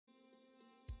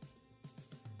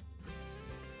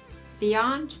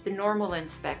Beyond the normal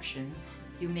inspections,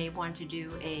 you may want to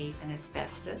do an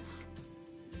asbestos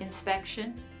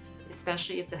inspection,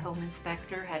 especially if the home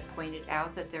inspector had pointed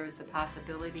out that there was a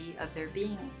possibility of there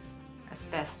being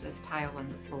asbestos tile on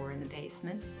the floor in the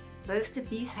basement. Most of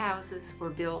these houses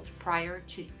were built prior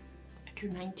to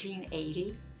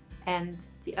 1980, and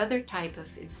the other type of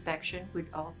inspection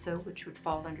which would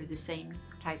fall under the same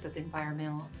type of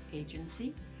environmental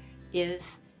agency,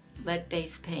 is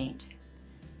lead-based paint.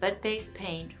 Lead-based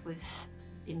paint was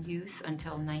in use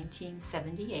until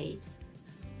 1978,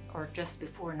 or just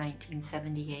before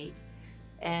 1978,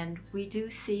 and we do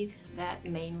see that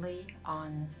mainly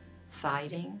on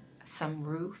siding, some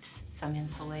roofs, some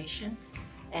insulations,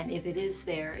 and if it is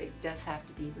there, it does have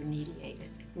to be remediated.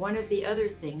 One of the other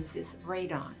things is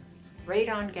radon.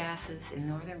 Radon gases in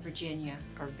Northern Virginia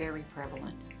are very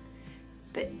prevalent,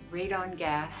 but radon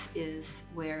gas is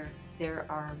where there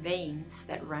are veins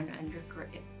that run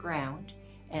underground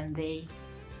and they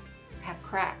have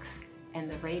cracks,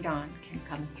 and the radon can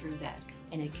come through that,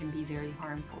 and it can be very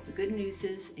harmful. The good news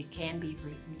is it can be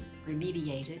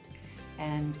remediated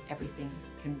and everything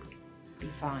can be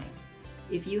fine.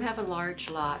 If you have a large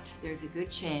lot, there's a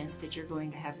good chance that you're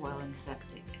going to have well and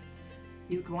septic.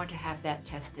 You'd want to have that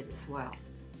tested as well.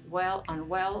 Well, on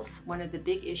wells, one of the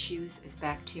big issues is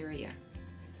bacteria.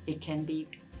 It can be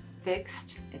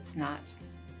fixed. It's not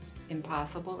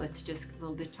impossible. It's just a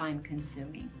little bit time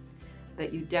consuming.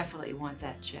 But you definitely want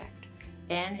that checked.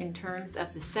 And in terms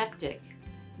of the septic,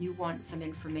 you want some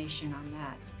information on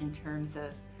that in terms of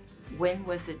when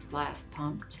was it last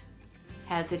pumped?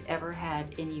 Has it ever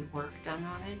had any work done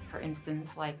on it? For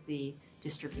instance, like the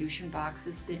distribution box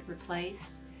has been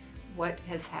replaced. What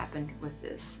has happened with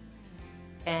this?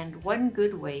 And one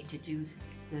good way to do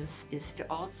this is to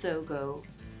also go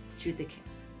to the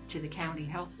county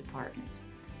health department,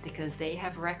 because they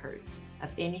have records of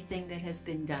anything that has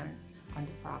been done on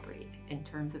the property in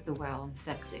terms of the well and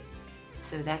septic.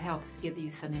 So that helps give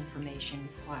you some information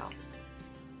as well.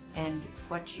 And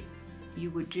what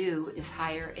you would do is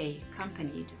hire a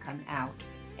company to come out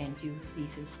and do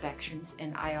these inspections,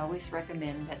 and I always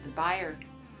recommend that the buyer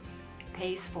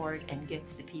pays for it and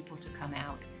gets the people to come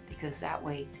out, because that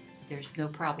way there's no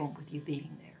problem with you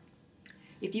being there.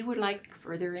 If you would like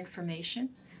further information,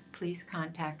 please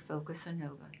contact Focus on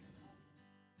Nova.